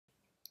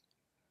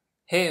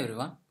Hey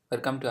everyone,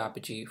 welcome to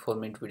Apigee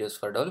 4-Minute Videos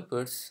for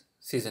Developers,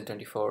 Season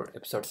 24,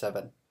 Episode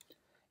 7.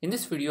 In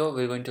this video,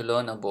 we're going to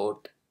learn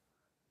about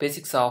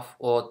basics of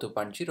OAuth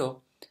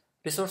 2.0,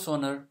 Resource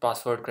Owner,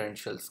 Password,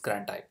 Credentials,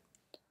 GrantType.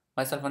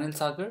 Myself Anil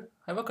Sagar,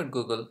 I work at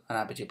Google and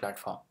Apigee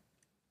platform.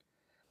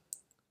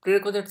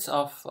 Prerequisites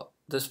of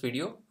this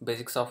video,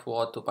 basics of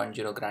OAuth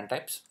 2.0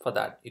 GrantTypes. For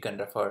that, you can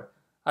refer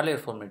earlier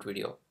 4-minute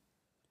video.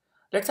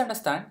 Let's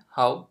understand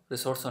how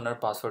Resource Owner,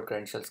 Password,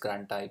 Credentials,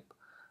 GrantType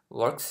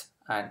works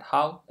and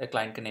how a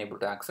client can able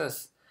to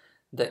access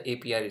the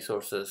API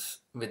resources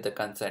with the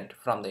consent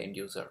from the end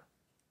user.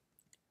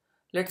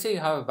 Let's say you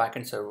have a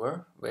backend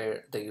server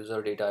where the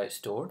user data is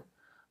stored.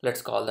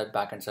 Let's call that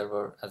backend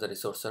server as a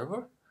resource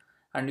server,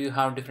 and you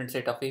have different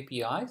set of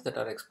APIs that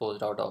are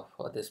exposed out of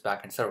this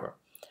backend server.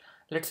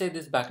 Let's say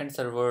this backend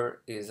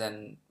server is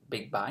a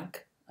big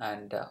bank,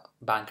 and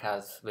bank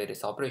has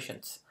various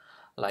operations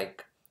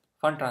like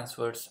fund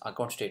transfers,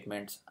 account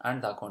statements,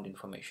 and the account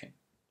information.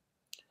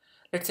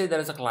 Let's say there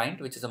is a client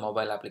which is a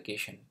mobile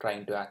application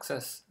trying to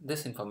access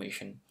this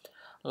information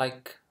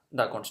like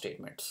the account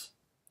statements.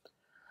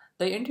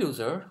 The end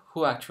user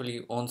who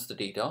actually owns the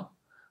data,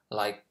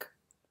 like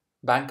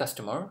bank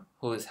customer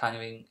who is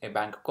having a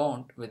bank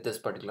account with this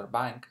particular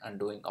bank and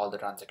doing all the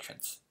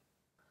transactions.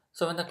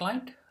 So when the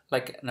client,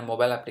 like in a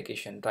mobile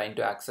application, trying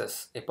to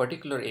access a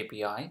particular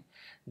API,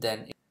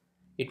 then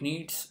it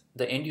needs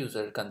the end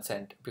user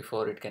consent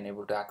before it can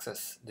able to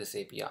access this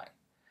API.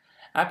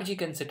 Apigee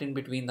can sit in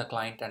between the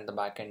client and the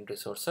backend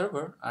resource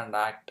server and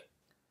act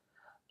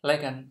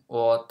like an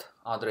OAuth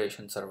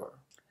authorization server.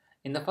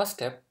 In the first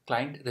step,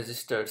 client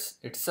registers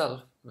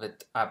itself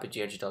with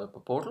Apigee Edge developer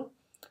portal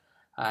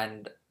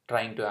and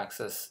trying to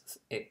access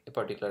a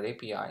particular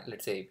API,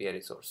 let's say API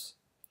resource.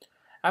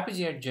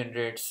 Apigee Edge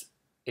generates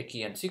a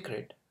key and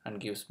secret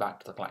and gives back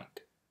to the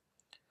client.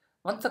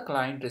 Once the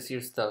client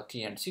receives the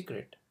key and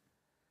secret,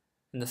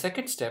 in the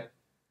second step,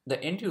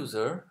 the end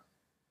user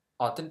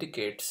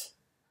authenticates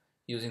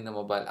using the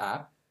mobile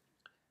app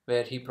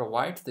where he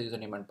provides the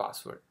username and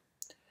password.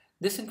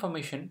 This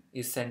information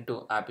is sent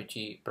to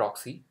Apigee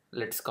proxy,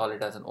 let's call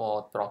it as an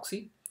OAuth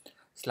proxy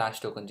 /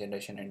 token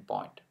generation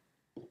endpoint.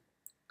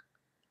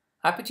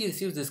 Apigee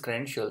receives these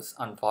credentials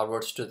and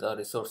forwards to the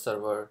resource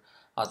server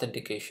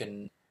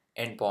authentication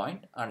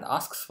endpoint and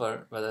asks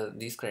for whether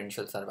these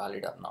credentials are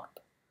valid or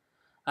not.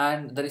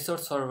 And the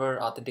resource server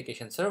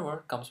authentication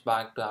server comes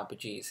back to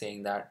Apigee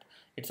saying that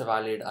it's a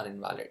valid or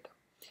invalid.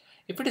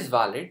 If it is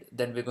valid,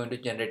 then we're going to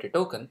generate a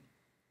token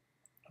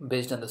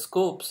based on the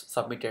scopes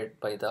submitted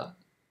by the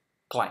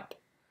client.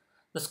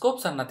 The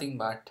scopes are nothing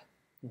but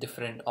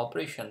different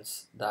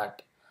operations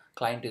that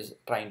client is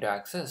trying to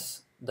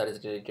access that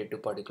is related to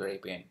particular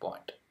API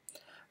endpoint.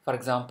 For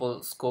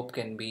example, scope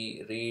can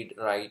be read,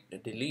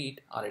 write,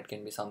 delete, or it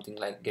can be something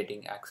like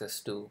getting access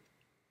to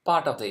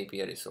part of the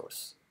API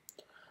resource.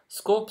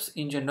 Scopes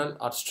in general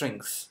are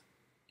strings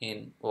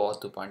in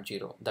OAuth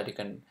 2.0 that you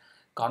can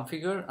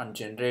configure and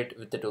generate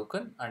with the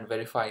token and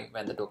verify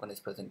when the token is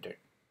presented.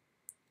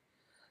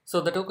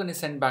 So the token is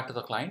sent back to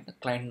the client. The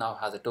client now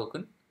has a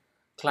token.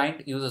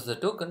 Client uses the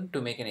token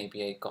to make an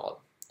API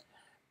call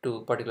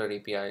to particular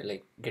API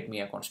like get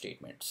me account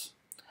statements.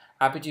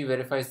 Apigee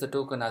verifies the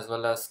token as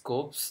well as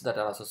scopes that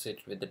are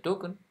associated with the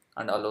token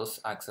and allows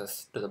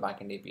access to the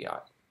backend API.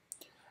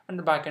 And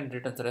the backend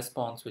returns a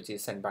response which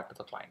is sent back to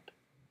the client.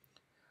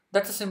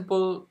 That's a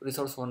simple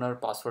resource owner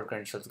password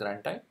credentials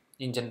GrantType.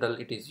 In general,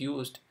 it is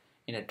used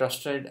in a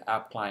trusted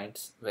app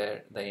clients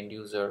where the end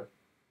user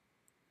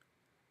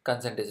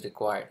consent is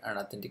required and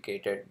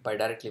authenticated by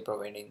directly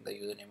providing the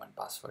username and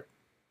password.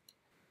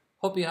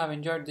 Hope you have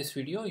enjoyed this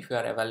video. If you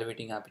are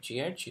evaluating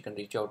Apigee Edge, you can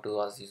reach out to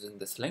us using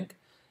this link.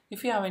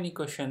 If you have any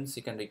questions,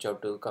 you can reach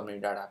out to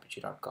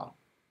community.apigee.com.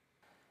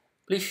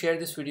 Please share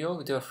this video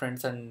with your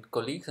friends and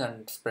colleagues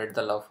and spread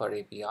the love for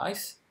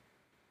APIs.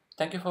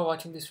 Thank you for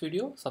watching this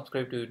video.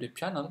 Subscribe to YouTube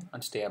channel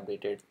and stay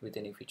updated with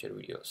any future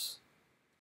videos.